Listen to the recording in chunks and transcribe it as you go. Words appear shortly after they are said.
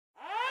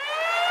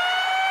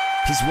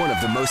He's one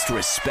of the most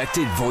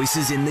respected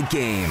voices in the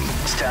game.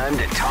 It's time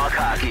to talk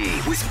hockey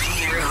with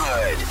Pierre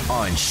Houde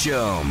on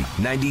Shome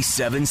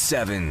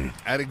 97.7.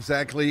 At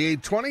exactly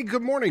 8:20.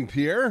 Good morning,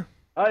 Pierre.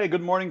 Hi,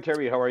 good morning,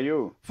 Terry. How are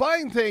you?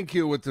 Fine, thank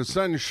you. With the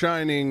sun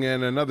shining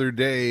and another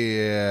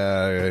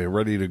day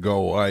ready to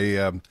go.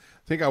 I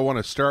think I want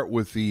to start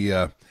with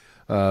the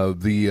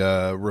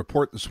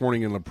report this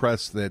morning in the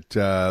press that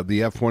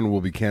the F1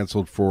 will be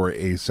canceled for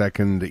a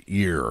second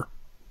year.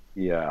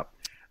 Yeah.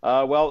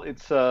 Well,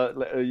 it's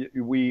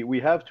we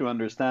have to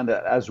understand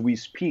that as we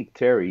speak,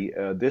 Terry,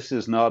 this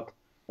is not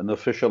an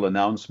official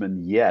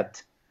announcement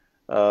yet.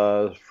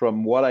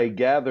 From what I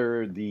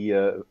gather,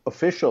 the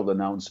official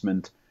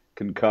announcement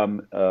can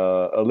come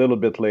a little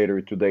bit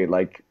later today,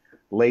 like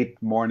late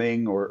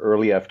morning or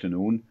early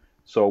afternoon.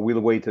 So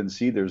we'll wait and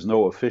see. There's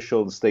no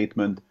official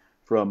statement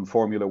from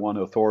Formula One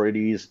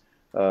authorities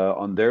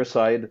on their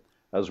side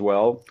as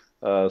well.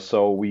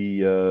 So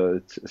we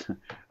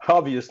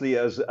obviously,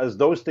 as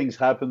those things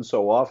happen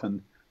so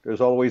often,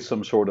 there's always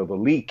some sort of a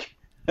leak.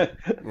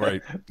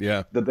 Right.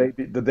 Yeah.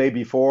 The day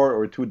before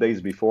or 2 days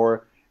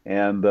before,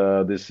 and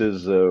this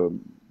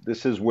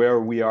is where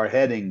we are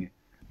heading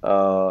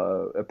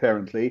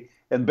apparently.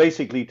 And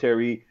basically,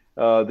 Terry,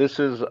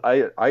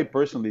 I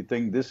personally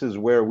think this is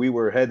where we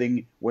were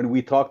heading when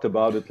we talked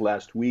about it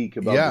last week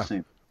about the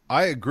same.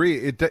 I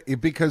agree.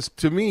 Because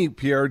to me,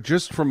 Pierre,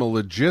 just from a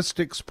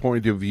logistics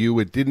point of view,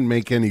 it didn't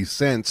make any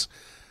sense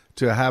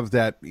to have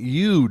that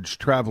huge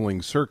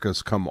traveling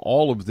circus come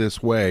all of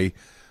this way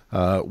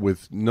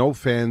with no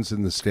fans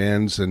in the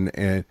stands, and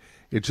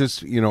it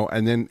just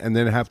and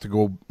then have to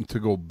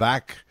go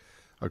back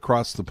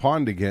across the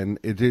pond again.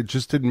 It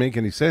just didn't make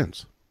any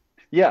sense.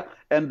 Yeah,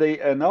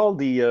 and all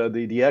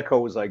the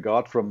echoes I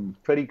got from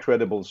pretty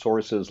credible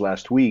sources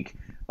last week.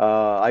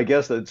 I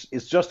guess that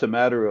it's just a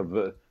matter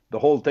of the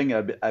whole thing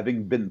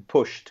having been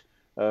pushed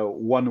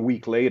 1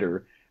 week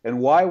later. And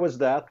why was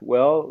that?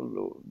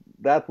 Well,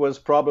 that was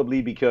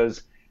probably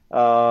because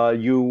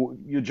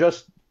you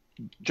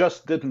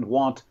just didn't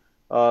want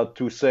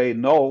to say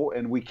no,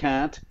 and we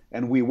can't,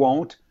 and we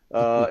won't,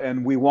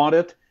 and we want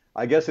it.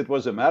 I guess it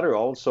was a matter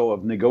also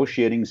of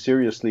negotiating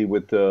seriously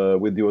with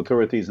the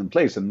authorities in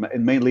place, and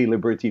mainly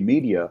Liberty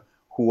Media,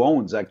 who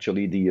owns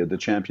actually the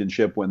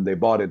championship when they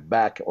bought it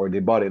back, or they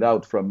bought it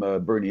out from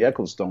Bernie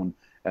Ecclestone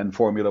and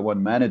Formula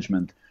One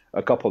management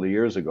a couple of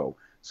years ago.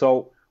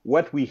 So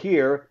what we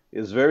hear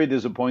is very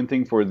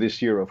disappointing for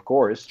this year, of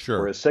course,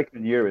 for a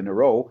second year in a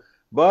row.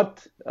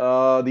 But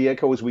the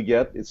echoes we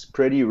get, it's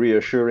pretty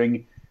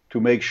reassuring to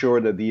make sure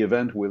that the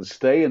event will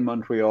stay in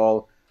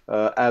Montreal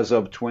as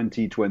of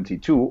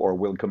 2022, or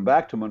will come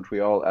back to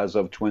Montreal as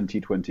of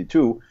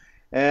 2022.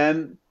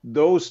 And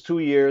those 2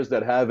 years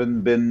that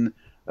haven't been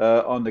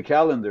on the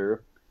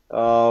calendar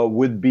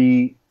would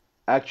be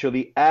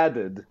actually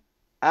added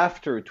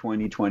after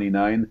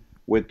 2029,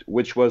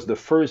 which was the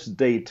first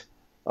date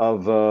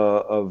of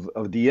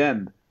the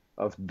end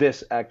of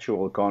this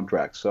actual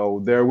contract.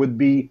 So there would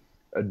be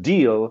a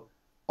deal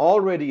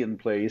already in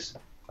place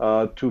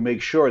to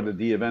make sure that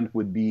the event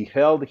would be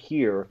held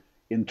here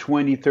in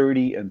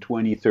 2030 and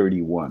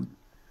 2031.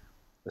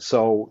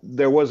 So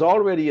there was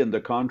already in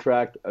the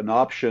contract an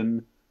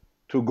option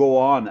to go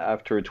on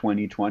after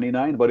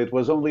 2029, but it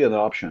was only an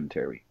option,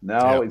 Terry.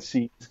 Now It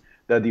seems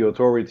that the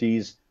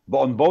authorities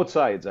on both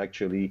sides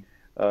actually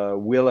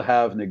will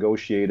have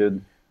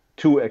negotiated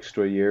 2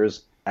 extra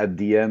years at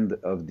the end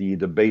of the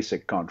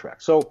basic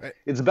contract. So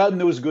it's bad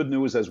news, good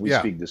news as we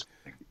speak this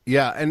morning.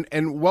 Yeah,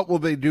 and what will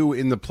they do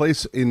in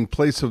place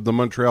of the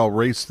Montreal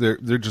race?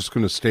 They're just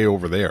going to stay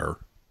over there.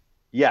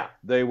 Yeah,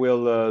 they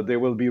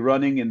will be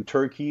running in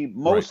Turkey,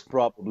 most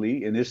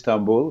probably in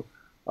Istanbul.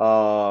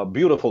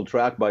 Beautiful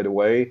track, by the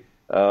way.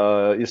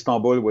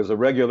 Istanbul was a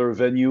regular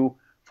venue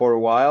for a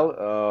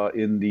while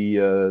in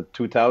the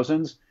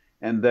 2000s.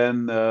 And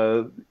then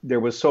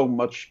there was so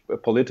much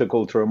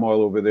political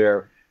turmoil over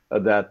there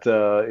that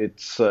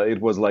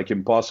it was like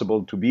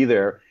impossible to be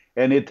there.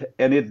 And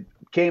it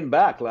came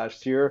back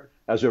last year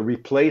as a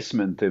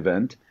replacement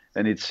event,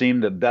 and it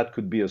seemed that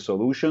could be a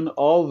solution.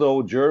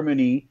 Although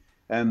Germany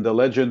and the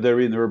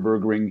legendary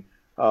Nürburgring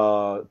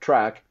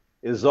track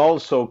is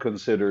also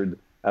considered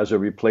as a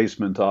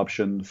replacement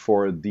option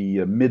for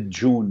the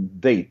mid-June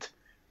date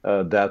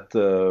that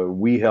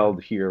we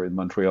held here in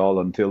Montreal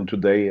until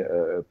today,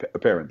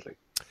 apparently.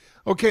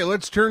 Okay,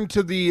 let's turn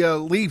to the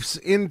Leafs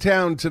in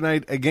town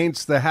tonight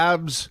against the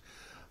Habs.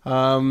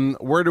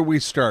 Where do we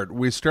start?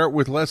 We start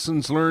with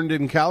lessons learned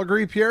in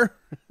Calgary, Pierre?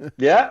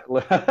 Yeah,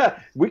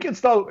 we can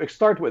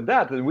start with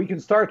that, and we can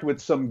start with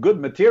some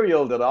good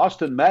material that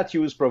Austin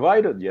Matthews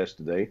provided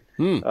yesterday,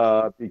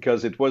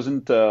 because it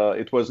wasn't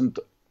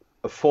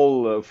a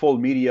full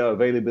media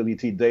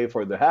availability day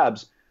for the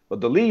Habs, but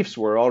the Leafs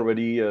were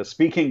already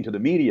speaking to the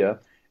media,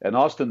 and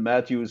Austin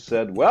Matthews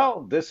said,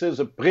 "Well, this is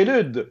a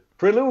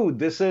prelude.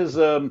 This is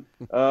a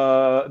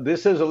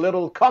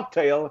little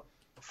cocktail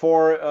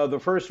for the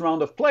first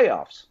round of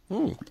playoffs."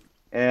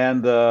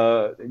 And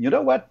you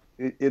know what?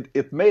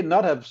 It may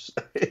not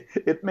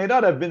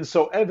have been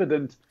so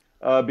evident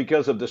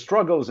because of the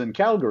struggles in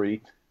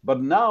Calgary,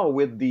 But now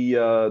with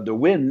the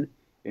win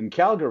in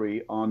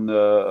Calgary on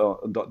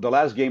the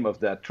last game of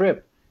that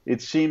trip,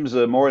 it seems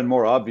more and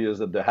more obvious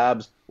that the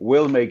Habs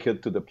will make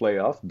it to the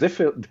playoff.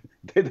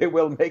 They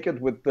will make it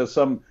with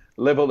some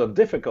level of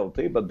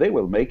difficulty, but they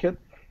will make it.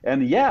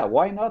 And yeah,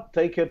 why not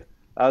take it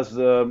as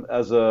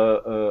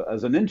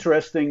an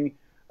interesting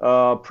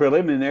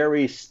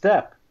preliminary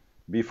step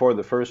before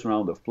the first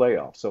round of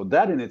playoffs? So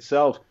that in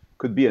itself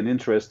could be an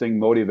interesting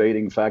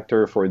motivating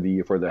factor for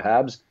the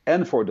Habs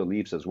and for the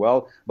Leafs as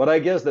well. But I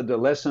guess that the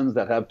lessons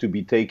that have to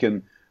be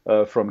taken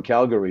from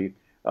Calgary,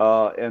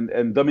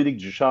 and Dominique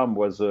Ducharme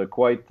was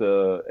quite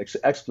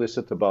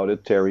explicit about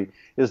it, Terry,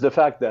 is the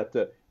fact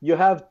that you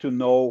have to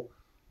know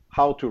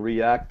how to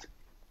react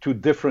to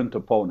different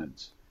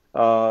opponents.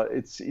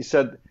 He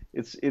said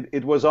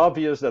it was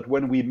obvious that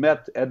when we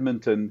met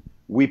Edmonton,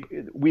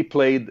 we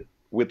played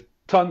with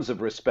tons of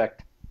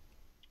respect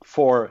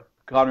for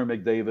Connor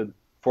McDavid,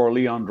 for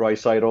Leon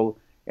Draisaitl,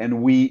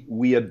 and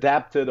we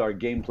adapted our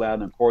game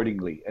plan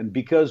accordingly. And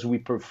because we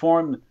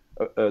performed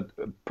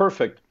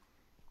perfect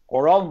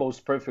or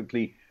almost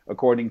perfectly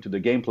according to the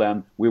game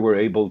plan, we were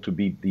able to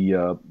beat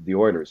the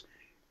Oilers.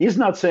 He's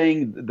not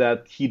saying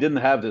that he didn't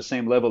have the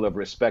same level of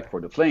respect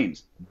for the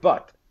Flames,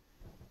 but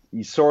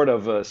he sort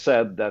of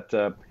said that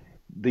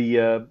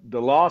the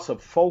loss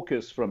of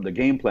focus from the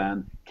game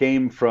plan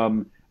came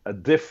from a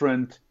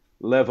different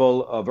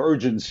level of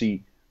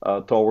urgency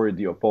toward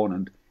the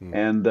opponent.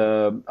 And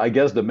I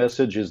guess the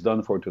message is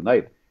done for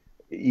tonight.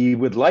 He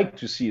would like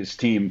to see his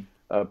team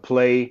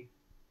play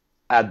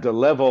at the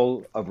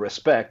level of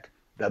respect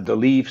that the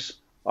Leafs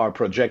are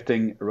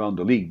projecting around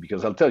the league.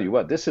 Because I'll tell you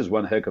what, this is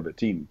one heck of a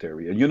team,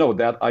 Terry. And you know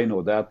that, I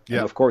know that. Yeah.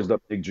 And of course,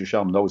 Dominique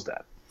Ducharme knows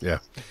that. Yeah.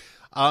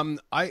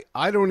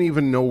 I don't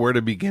even know where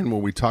to begin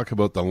when we talk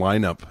about the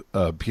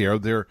lineup, Pierre.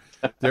 There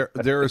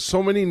are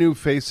so many new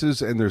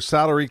faces, and there's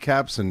salary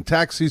caps and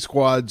taxi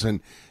squads,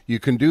 and you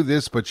can do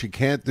this, but you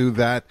can't do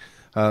that.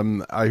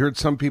 I heard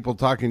some people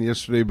talking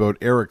yesterday about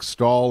Eric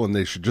Staal, and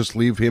they should just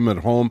leave him at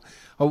home.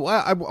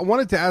 I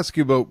wanted to ask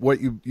you about what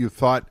you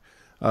thought.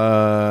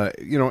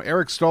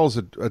 Eric Stahl's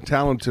a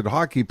talented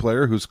hockey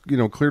player who's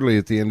clearly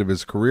at the end of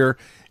his career.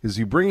 Is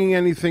he bringing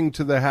anything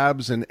to the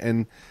Habs,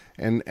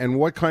 and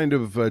what kind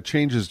of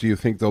changes do you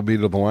think there'll be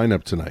to the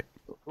lineup tonight?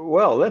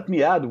 Well, let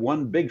me add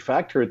one big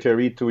factor,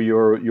 Terry, to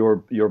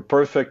your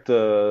perfect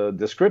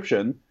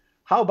description.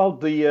 How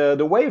about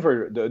the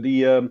waiver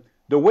the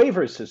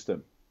waiver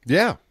system?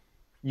 Yeah.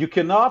 You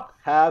cannot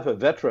have a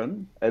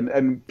veteran,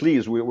 and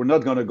please, we're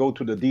not going to go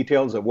to the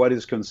details of what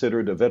is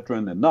considered a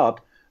veteran and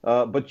not,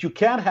 but you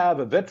can't have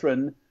a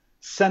veteran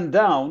sent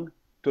down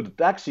to the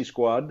taxi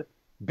squad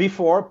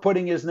before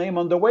putting his name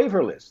on the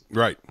waiver list.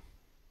 Right.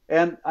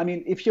 And I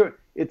mean,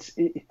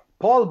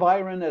 Paul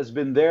Byron has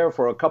been there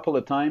for a couple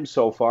of times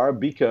so far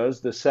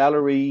because the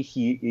salary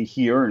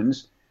he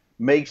earns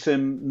makes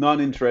him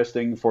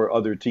non-interesting for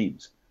other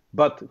teams.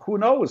 But who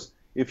knows?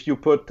 If you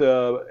put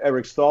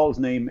Eric Stahl's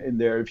name in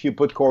there, if you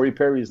put Corey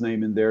Perry's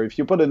name in there, if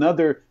you put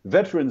another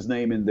veteran's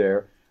name in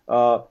there,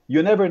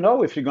 you never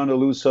know if you're going to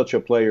lose such a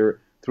player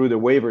through the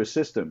waiver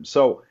system.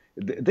 So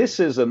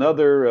this is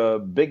another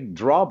big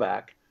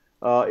drawback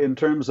in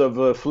terms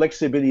of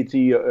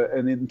flexibility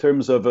and in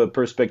terms of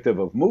perspective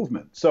of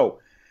movement. So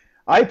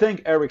I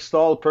think Eric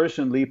Stahl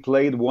personally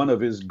played one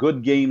of his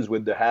good games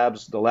with the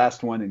Habs, the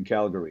last one in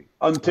Calgary.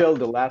 Until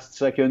the last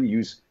second,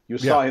 you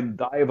saw him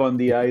dive on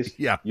the ice.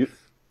 Yeah.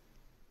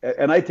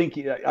 And I think,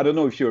 I don't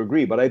know if you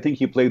agree, but I think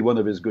he played one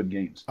of his good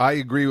games. I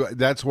agree.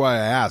 That's why I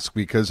ask,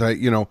 because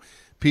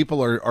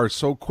people are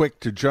so quick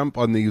to jump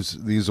on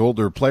these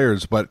older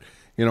players, but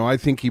I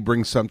think he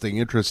brings something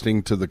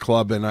interesting to the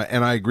club, and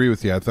I agree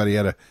with you. I thought he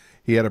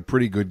had a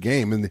pretty good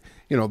game, and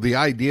the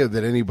idea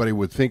that anybody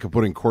would think of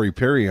putting Corey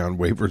Perry on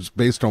waivers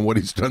based on what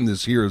he's done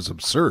this year is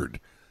absurd.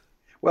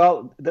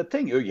 Well, the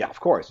thing, yeah, of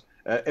course,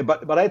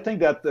 but I think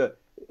that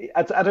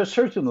at a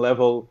certain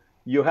level,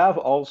 you have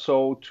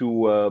also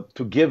to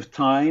give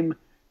time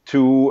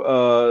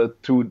to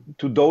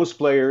those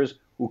players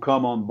who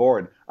come on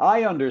board.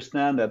 I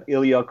understand that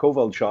Ilya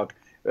Kovalchuk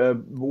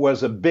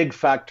was a big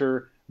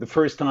factor the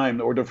first time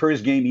or the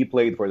first game he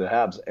played for the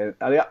Habs,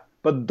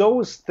 but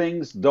those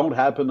things don't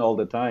happen all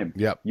the time.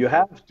 Yep. You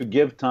have to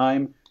give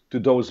time to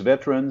those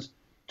veterans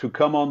to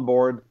come on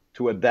board,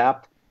 to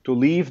adapt, to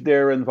leave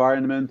their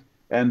environment,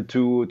 and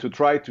to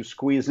try to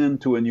squeeze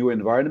into a new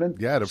environment.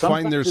 Yeah, to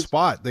find their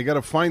spot. They got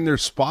to find their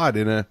spot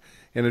in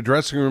a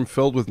dressing room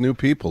filled with new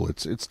people.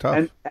 It's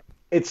tough.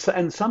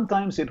 And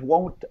sometimes it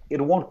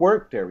won't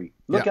work, Terry.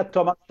 Look at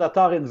Thomas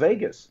Tatar in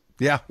Vegas.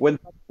 Yeah.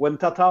 When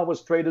Tatar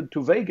was traded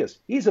to Vegas,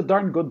 he's a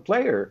darn good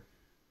player.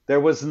 There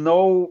was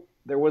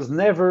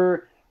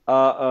never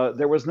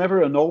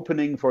an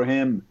opening for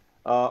him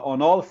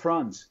on all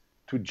fronts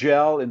to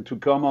gel and to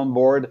come on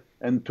board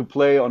and to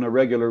play on a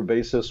regular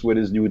basis with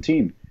his new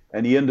team.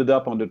 And he ended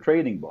up on the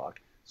trading block.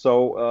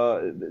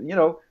 So,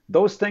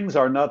 those things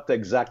are not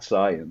exact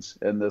science.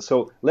 And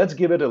so let's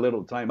give it a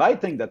little time. I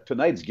think that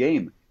tonight's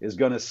game is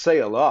going to say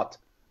a lot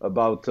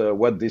about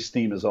what this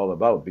team is all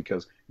about,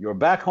 because you're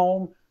back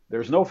home,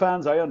 There's no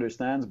fans, I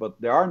understand,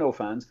 but there are no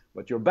fans.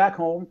 But you're back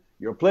home,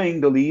 you're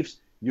playing the Leafs.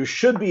 You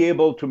should be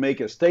able to make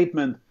a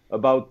statement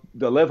about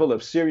the level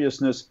of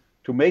seriousness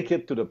to make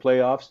it to the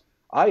playoffs.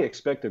 I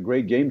expect a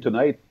great game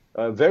tonight.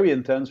 Very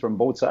intense from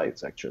both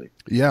sides, actually.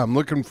 Yeah, I'm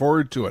looking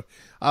forward to it.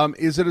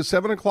 Is it a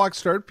 7 o'clock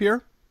start,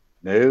 Pierre?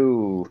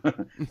 No.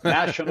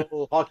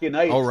 National Hockey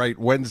Night. Oh, right.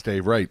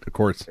 Wednesday, right, of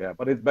course. Yeah,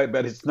 but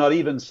it's not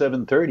even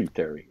 7:30,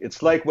 Terry.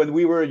 It's like when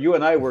you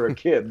and I were a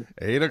kid.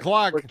 8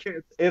 o'clock. We're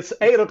kids. It's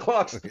 8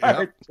 o'clock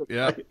start.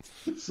 Yeah.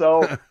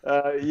 So,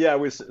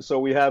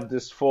 we have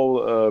this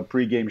full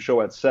pregame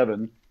show at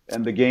 7,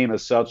 and the game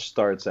as such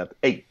starts at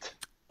 8.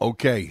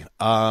 Okay.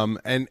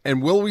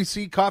 And will we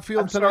see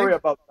Caulfield tonight? Sorry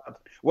about that.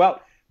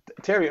 Well,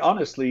 Terry,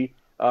 honestly,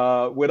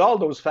 with all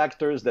those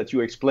factors that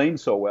you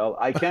explained so well,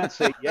 I can't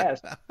say yes.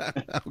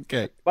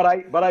 Okay. But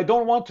I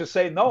don't want to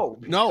say no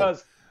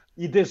because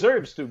he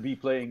deserves to be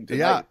playing tonight.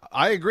 Yeah,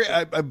 I agree.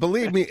 I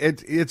believe me,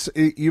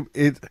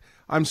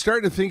 I'm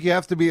starting to think you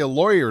have to be a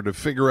lawyer to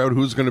figure out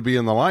who's going to be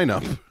in the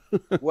lineup.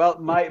 Well,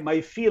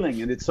 my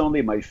feeling, and it's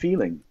only my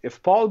feeling,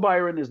 if Paul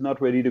Byron is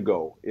not ready to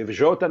go, if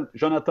Jonathan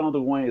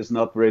Drouin is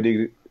not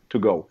ready to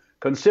go,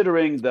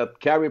 considering that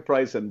Carey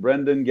Price and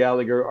Brendan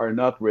Gallagher are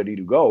not ready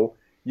to go,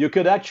 you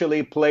could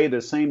actually play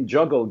the same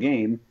juggle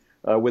game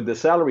with the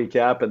salary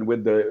cap and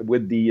with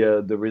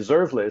the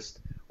reserve list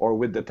or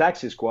with the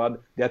taxi squad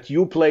that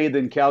you played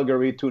in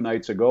Calgary 2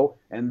 nights ago,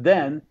 and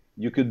then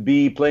you could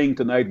be playing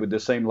tonight with the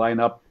same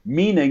lineup,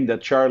 meaning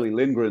that Charlie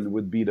Lindgren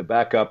would be the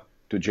backup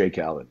to Jake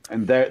Allen,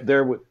 and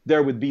there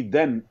would be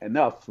then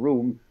enough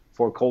room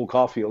for Cole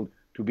Caulfield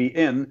to be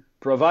in,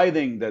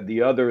 providing that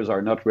the others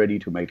are not ready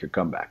to make a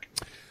comeback.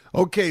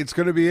 Okay, it's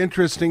going to be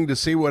interesting to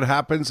see what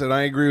happens, and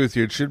I agree with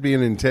you. It should be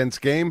an intense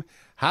game.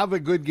 Have a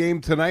good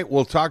game tonight.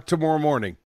 We'll talk tomorrow morning.